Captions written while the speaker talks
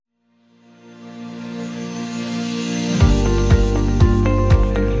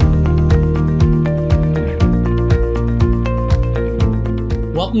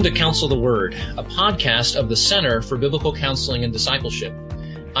Welcome to Counsel the Word, a podcast of the Center for Biblical Counseling and Discipleship.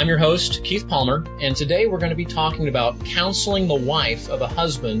 I'm your host, Keith Palmer, and today we're going to be talking about counseling the wife of a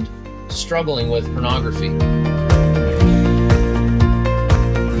husband struggling with pornography.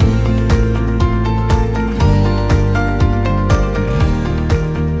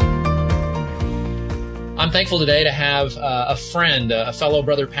 I'm thankful today to have a friend, a fellow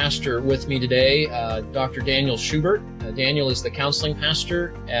brother pastor with me today, Dr. Daniel Schubert. Daniel is the counseling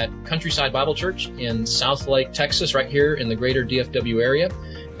pastor at Countryside Bible Church in Southlake, Texas, right here in the greater DFW area.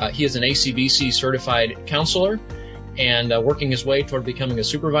 He is an ACBC certified counselor and working his way toward becoming a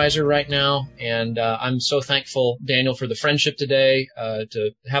supervisor right now. And I'm so thankful, Daniel, for the friendship today,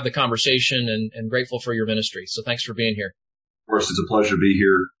 to have the conversation and grateful for your ministry. So thanks for being here. Of course, it's a pleasure to be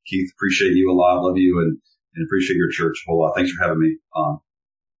here, Keith. Appreciate you a lot. Love you and appreciate your church a whole lot. Thanks for having me on.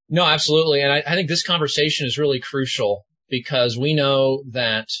 No, absolutely. And I think this conversation is really crucial because we know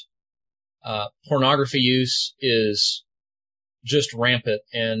that pornography use is just rampant.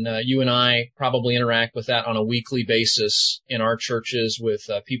 And you and I probably interact with that on a weekly basis in our churches with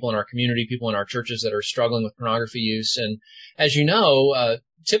people in our community, people in our churches that are struggling with pornography use. And as you know,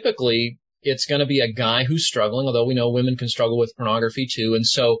 typically it's going to be a guy who's struggling, although we know women can struggle with pornography too. And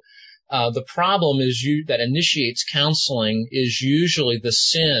so the problem is that initiates counseling is usually the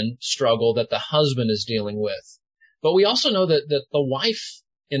sin struggle that the husband is dealing with. But we also know that the wife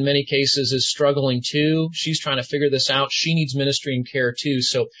in many cases is struggling too. She's trying to figure this out. She needs ministry and care too.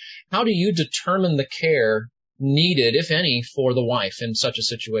 So how do you determine the care needed, if any, for the wife in such a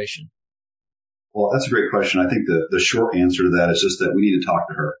situation? Well, that's a great question. I think the short answer to that is just that we need to talk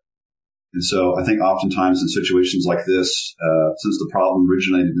to her. And so I think oftentimes in situations like this, since the problem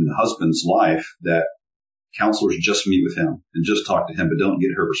originated in the husband's life, that counselors just meet with him and just talk to him, but don't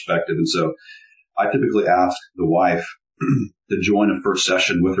get her perspective. And so I typically ask the wife to join a first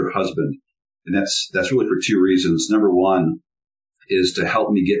session with her husband. And that's really for two reasons. Number one is to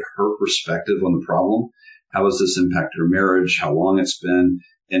help me get her perspective on the problem. How has this impacted her marriage? How long it's been?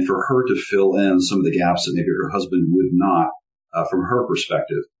 And for her to fill in some of the gaps that maybe her husband would not, from her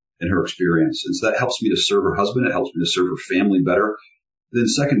perspective and her experience. And so that helps me to serve her husband. It helps me to serve her family better. Then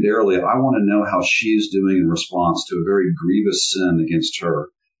secondarily, I want to know how she's doing in response to a very grievous sin against her.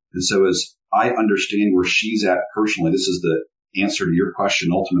 And so as I understand where she's at personally, this is the answer to your question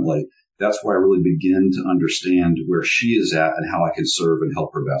ultimately. That's where I really begin to understand where she is at and how I can serve and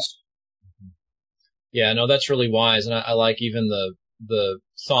help her best. Yeah, no, that's really wise. And I like even the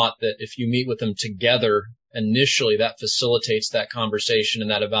thought that if you meet with them together, initially that facilitates that conversation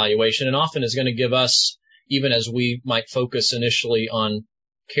and that evaluation, and often is going to give us, even as we might focus initially on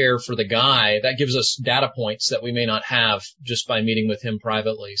care for the guy, that gives us data points that we may not have just by meeting with him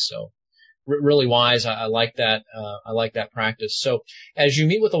privately. So really wise. I like that. I like that practice. So as you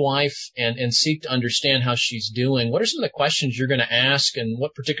meet with a wife and seek to understand how she's doing, what are some of the questions you're going to ask, and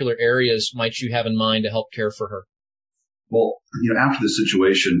what particular areas might you have in mind to help care for her? Well, after the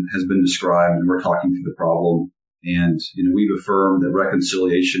situation has been described and we're talking through the problem and, we've affirmed that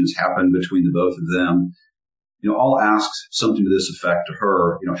reconciliation has happened between the both of them, I'll ask something to this effect to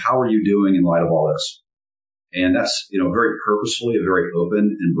her, how are you doing in light of all this? And that's, very purposefully a very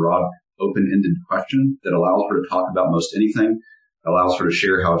open and broad, open-ended question that allows her to talk about most anything, allows her to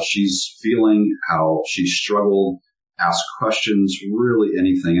share how she's feeling, how she's struggled, ask questions, really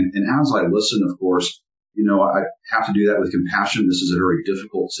anything. And as I listen, of course, I have to do that with compassion. This is a very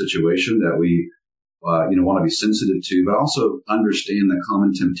difficult situation that we, want to be sensitive to, but also understand the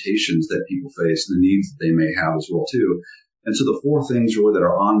common temptations that people face and the needs that they may have as well, too. And so the four things really that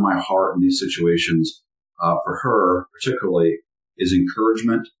are on my heart in these situations, for her particularly, is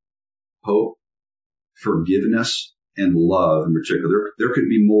encouragement, hope, forgiveness, and love in particular. There could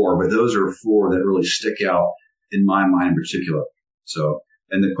be more, but those are four that really stick out in my mind in particular.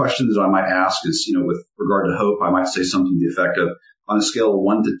 And the question that I might ask is, with regard to hope, I might say something to the effect of, on a scale of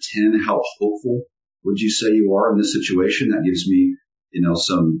 1 to 10, how hopeful would you say you are in this situation? That gives me,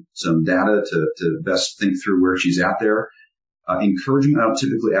 some data to best think through where she's at there. Encouragement, I don't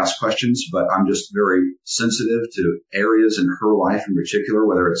typically ask questions, but I'm just very sensitive to areas in her life in particular,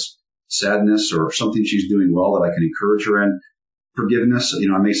 whether it's sadness or something she's doing well that I can encourage her in. Forgiveness,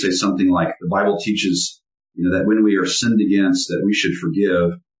 I may say something like the Bible teaches that when we are sinned against, that we should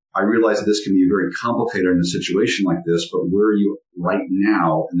forgive. I realize that this can be very complicated in a situation like this, but where are you right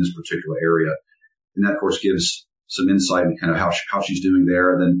now in this particular area? And that, of course, gives some insight into kind of how she's doing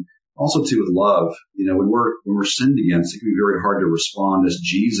there. And then also, too, with love, when we're sinned against, it can be very hard to respond as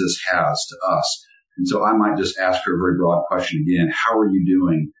Jesus has to us. And so I might just ask her a very broad question again. How are you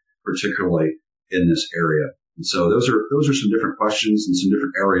doing, particularly in this area? And so those are some different questions and some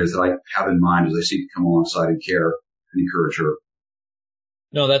different areas that I have in mind as I seek to come alongside and care and encourage her.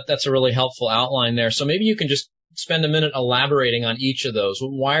 No, that's a really helpful outline there. So maybe you can just spend a minute elaborating on each of those.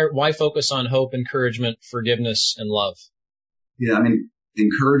 Why focus on hope, encouragement, forgiveness, and love? Yeah, I mean,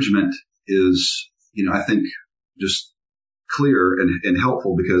 encouragement is, I think just clear and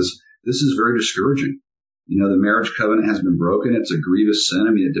helpful because this is very discouraging. The marriage covenant has been broken. It's a grievous sin.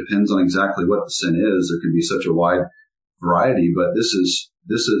 I mean, it depends on exactly what the sin is. There can be such a wide variety, but this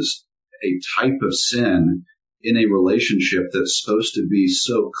is a type of sin in a relationship that's supposed to be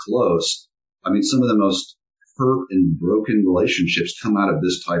so close. I mean, some of the most hurt and broken relationships come out of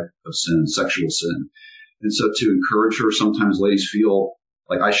this type of sin, sexual sin. And so to encourage her, sometimes ladies feel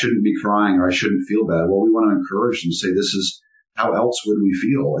like I shouldn't be crying or I shouldn't feel bad. Well, we want to encourage them to say, this is how else would we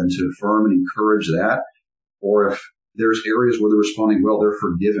feel, and to affirm and encourage that. Or if there's areas where they're responding well, they're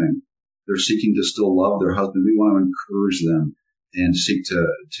forgiving. They're seeking to still love their husband. We want to encourage them and seek to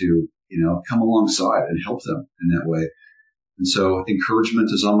come alongside and help them in that way. And so encouragement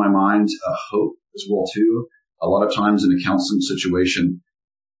is on my mind, hope as well too. A lot of times in a counseling situation,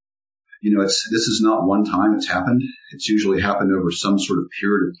 this is not one time it's happened. It's usually happened over some sort of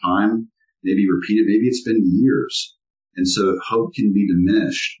period of time, maybe repeated, maybe it's been years. And so hope can be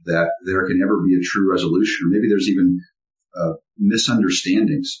diminished that there can ever be a true resolution, or maybe there's even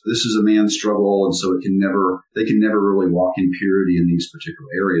misunderstandings. This is a man's struggle, and so they can never really walk in purity in these particular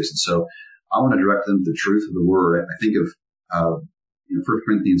areas. And so I want to direct them to the truth of the word. I think of 1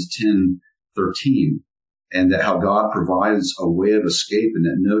 Corinthians 10:13, and that how God provides a way of escape, and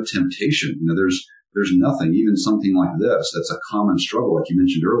that no temptation. There's nothing, even something like this, that's a common struggle, like you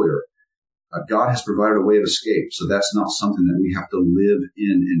mentioned earlier. God has provided a way of escape, so that's not something that we have to live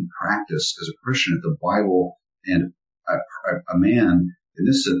in and practice as a Christian. The Bible and a man in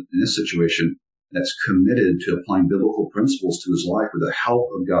this situation that's committed to applying biblical principles to his life with the help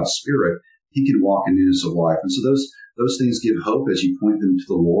of God's Spirit, he can walk in newness of life. And so those things give hope as you point them to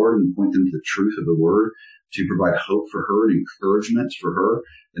the Lord and point them to the truth of the Word, to provide hope for her and encouragement for her,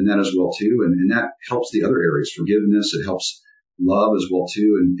 and that as well too. And that helps the other areas, forgiveness. It helps love as well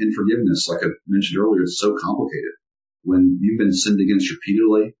too, and forgiveness. Like I mentioned earlier, it's so complicated. When you've been sinned against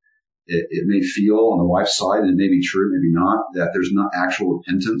repeatedly, it may feel on the wife's side, and it may be true, maybe not, that there's not actual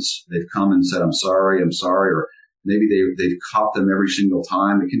repentance. They've come and said, I'm sorry, or maybe they've caught them every single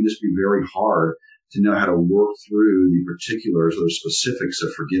time. It can just be very hard to know how to work through the particulars or the specifics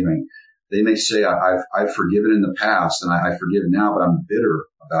of forgiving. They may say, I've forgiven in the past and I forgive now, but I'm bitter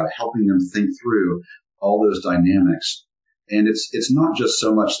about it, helping them think through all those dynamics. And it's not just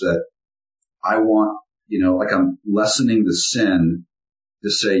so much that I want, like I'm lessening the sin to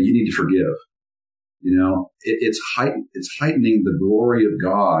say you need to forgive. It's heightening the glory of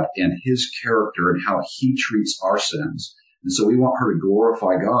God and his character and how he treats our sins. And so we want her to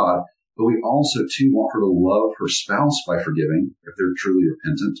glorify God, but we also too want her to love her spouse by forgiving, if they're truly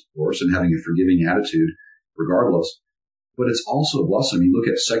repentant, of course, and having a forgiving attitude regardless. But it's also a blessing. You look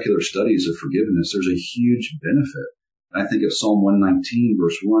at secular studies of forgiveness, there's a huge benefit. And I think of Psalm 119,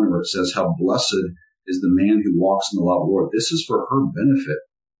 verse 1, where it says, how blessed is the man who walks in the law of the Lord. This is for her benefit,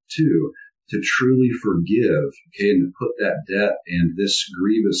 too, to truly forgive, and to put that debt and this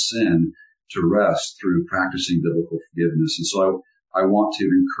grievous sin to rest through practicing biblical forgiveness. And so I want to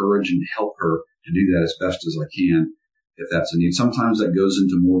encourage and help her to do that as best as I can, if that's a need. Sometimes that goes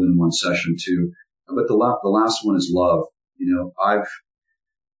into more than one session, too. But the last one is love.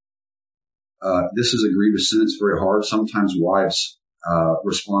 This is a grievous sin. It's very hard. Sometimes wives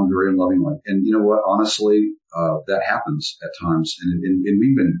respond very unlovingly. And you know what? Honestly, that happens at times. And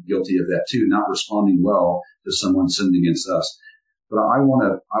we've been guilty of that too, not responding well to someone sinned against us. But I want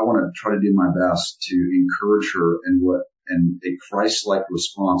to try to do my best to encourage her and a Christ-like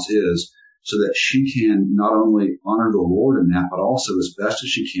response is, so that she can not only honor the Lord in that, but also as best as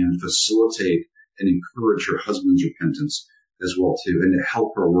she can facilitate and encourage her husband's repentance as well too, and to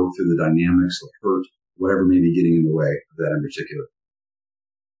help her work through the dynamics of hurt, whatever may be getting in the way of that in particular.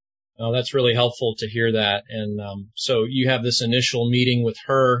 Oh, that's really helpful to hear that. And so you have this initial meeting with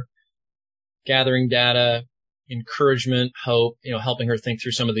her, gathering data, encouragement, hope, helping her think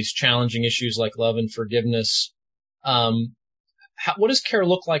through some of these challenging issues like love and forgiveness. What does care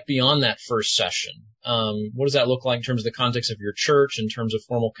look like beyond that first session? What does that look like in terms of the context of your church, in terms of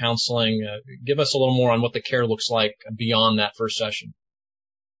formal counseling? Give us a little more on what the care looks like beyond that first session.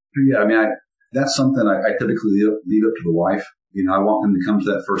 Yeah, I mean, that's something I typically leave up to the wife. I want them to come to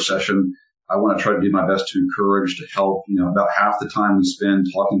that first session. I want to try to do my best to encourage, to help. About half the time we spend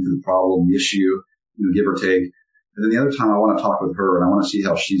talking through the problem, the issue, give or take. And then the other time I want to talk with her and I want to see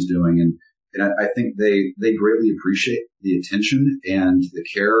how she's doing. And I think they greatly appreciate the attention and the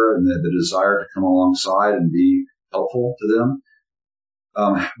care and the desire to come alongside and be helpful to them.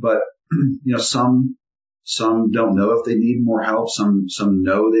 But, some don't know if they need more help. Some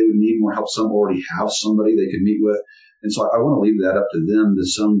know they would need more help. Some already have somebody they could meet with. And so I want to leave that up to them to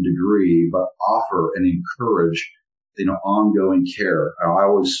some degree, but offer and encourage, ongoing care. I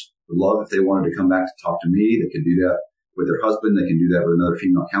always would love if they wanted to come back to talk to me. They could do that with their husband. They can do that with another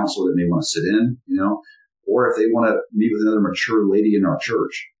female counselor that may want to sit in, or if they want to meet with another mature lady in our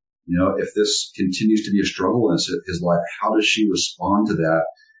church. If this continues to be a struggle in his life, how does she respond to that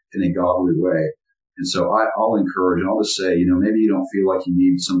in a godly way? And so I'll encourage, and I'll just say, maybe you don't feel like you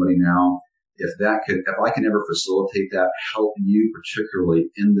need somebody now. If I can ever facilitate that, help you particularly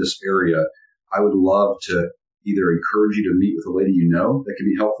in this area, I would love to either encourage you to meet with a lady that can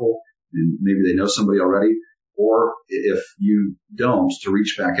be helpful, and maybe they know somebody already, or if you don't, to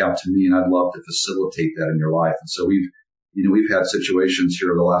reach back out to me, and I'd love to facilitate that in your life. And so we've had situations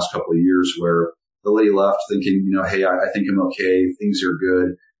here over the last couple of years where the lady left thinking, hey, I think I'm okay, things are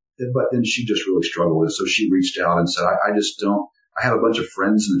good. But then she just really struggled. And so she reached out and said, I have a bunch of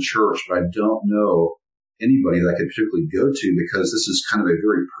friends in the church, but I don't know anybody that I could particularly go to because this is kind of a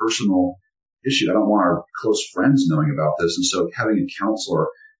very personal issue. I don't want our close friends knowing about this. And so having a counselor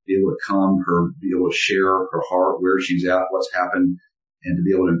be able to be able to share her heart, where she's at, what's happened, and to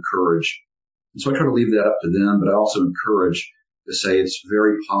be able to encourage. And so I try to leave that up to them, but I also encourage to say it's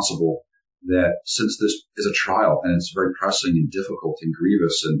very possible that since this is a trial and it's very pressing and difficult and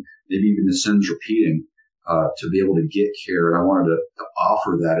grievous and maybe even the sins repeating, to be able to get care. And I wanted to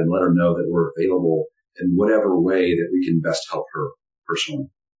offer that and let her know that we're available in whatever way that we can best help her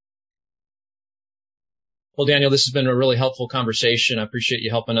personally. Well, Daniel, this has been a really helpful conversation. I appreciate you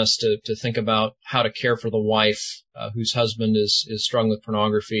helping us to think about how to care for the wife whose husband is struggling with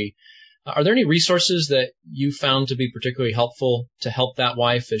pornography. Are there any resources that you found to be particularly helpful to help that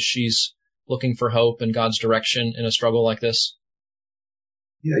wife as she's looking for hope and God's direction in a struggle like this?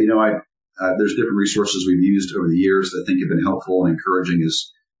 Yeah, there's different resources we've used over the years that I think have been helpful and encouraging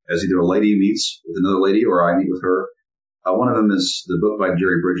as either a lady meets with another lady or I meet with her. One of them is the book by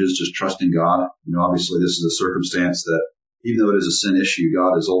Jerry Bridges, Just Trusting God. Obviously this is a circumstance that even though it is a sin issue,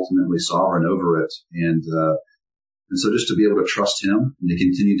 God is ultimately sovereign over it. And so just to be able to trust him and to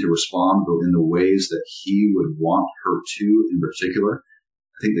continue to respond in the ways that he would want her to in particular.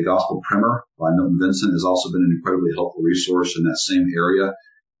 I think the Gospel Primer by Milton Vincent has also been an incredibly helpful resource in that same area.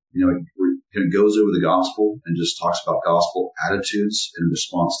 It goes over the gospel and just talks about gospel attitudes in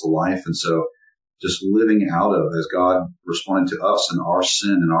response to life. And so just living out of as God responded to us and our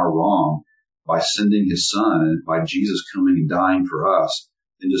sin and our wrong by sending his son and by Jesus coming and dying for us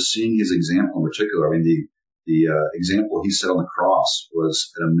and just seeing his example in particular. I mean, the example he set on the cross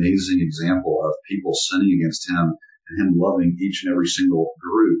was an amazing example of people sinning against him and him loving each and every single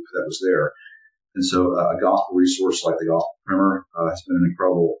group that was there. And so a gospel resource like the Gospel Primer has been an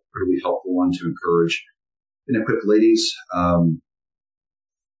incredibly helpful one to encourage and equip ladies.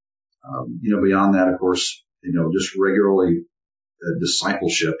 Beyond that, of course, just regularly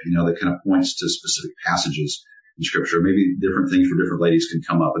discipleship, that kind of points to specific passages in Scripture. Maybe different things for different ladies can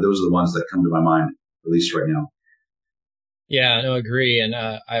come up, but those are the ones that come to my mind, at least right now. Yeah, no, I agree. And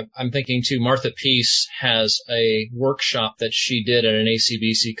I'm thinking too, Martha Peace has a workshop that she did at an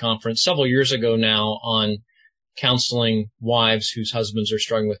ACBC conference several years ago now on counseling wives whose husbands are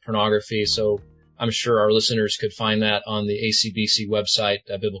struggling with pornography. So I'm sure our listeners could find that on the ACBC website,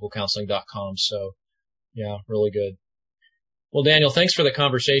 biblicalcounseling.com. So yeah, really good. Well, Daniel, thanks for the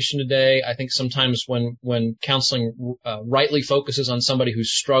conversation today. I think sometimes when counseling rightly focuses on somebody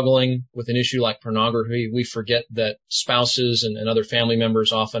who's struggling with an issue like pornography, we forget that spouses and other family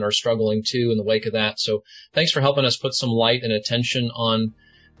members often are struggling too in the wake of that. So thanks for helping us put some light and attention on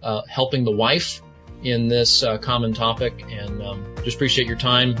helping the wife in this common topic. And just appreciate your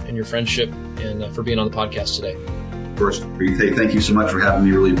time and your friendship and for being on the podcast today. Of course. Thank you so much for having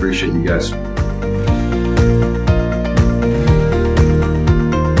me. Really appreciate you guys.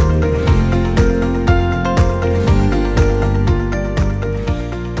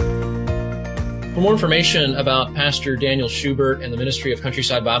 For more information about Pastor Daniel Schubert and the ministry of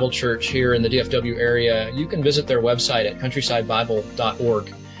Countryside Bible Church here in the DFW area, you can visit their website at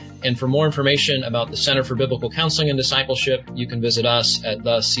countrysidebible.org. And for more information about the Center for Biblical Counseling and Discipleship, you can visit us at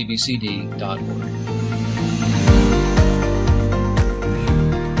thecbcd.org.